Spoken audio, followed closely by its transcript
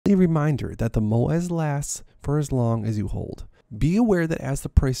friendly reminder that the Moass lasts for as long as you hold. Be aware that as the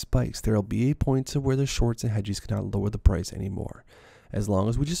price spikes, there will be a point to where the shorts and hedges cannot lower the price anymore. As long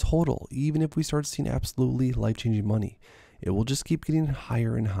as we just hodl, even if we start seeing absolutely life-changing money, it will just keep getting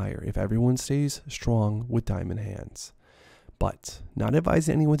higher and higher if everyone stays strong with diamond hands. But not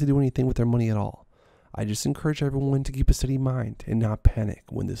advising anyone to do anything with their money at all. I just encourage everyone to keep a steady mind and not panic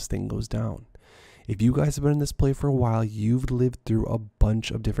when this thing goes down. If you guys have been in this play for a while, you've lived through a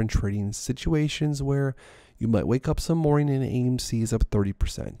bunch of different trading situations where you might wake up some morning and AMC is up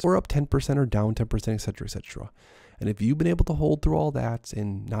 30% or up 10% or down 10%, etc., etc. And if you've been able to hold through all that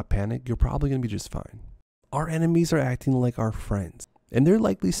and not panic, you're probably going to be just fine. Our enemies are acting like our friends, and they're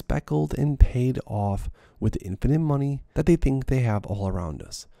likely speckled and paid off with the infinite money that they think they have all around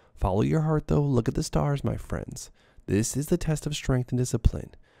us. Follow your heart though, look at the stars, my friends. This is the test of strength and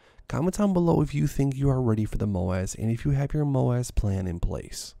discipline. Comment down below if you think you are ready for the Moass and if you have your Moass plan in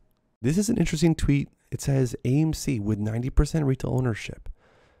place. This is an interesting tweet. It says AMC with 90% retail ownership.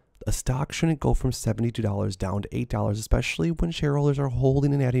 A stock shouldn't go from $72 down to $8, especially when shareholders are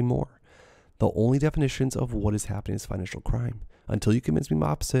holding and adding more. The only definitions of what is happening is financial crime. Until you convince me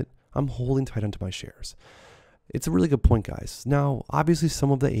opposite, I'm holding tight onto my shares. It's a really good point, guys. Now, obviously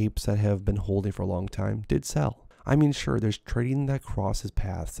some of the apes that have been holding for a long time did sell. I mean, sure, there's trading that crosses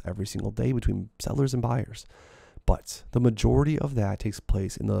paths every single day between sellers and buyers. But the majority of that takes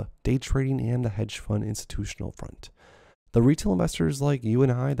place in the day trading and the hedge fund institutional front. The retail investors like you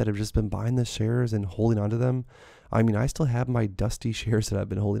and I that have just been buying the shares and holding onto them. I mean, I still have my dusty shares that I've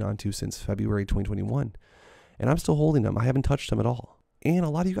been holding on to since February 2021. And I'm still holding them. I haven't touched them at all. And a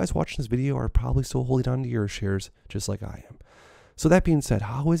lot of you guys watching this video are probably still holding on to your shares just like I am. So that being said,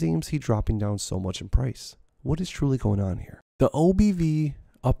 how is AMC dropping down so much in price? What is truly going on here? The OBV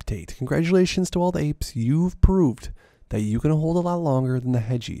update. Congratulations to all the apes. You've proved that you can hold a lot longer than the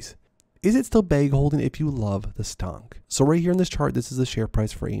hedgies. Is it still bag holding if you love the stonk? So right here in this chart, this is the share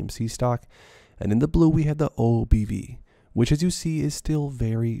price for AMC stock. And in the blue, we have the OBV, which as you see is still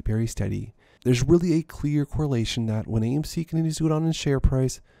very, very steady. There's really a clear correlation that when AMC continues to go down in share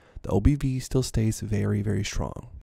price, the OBV still stays very, very strong.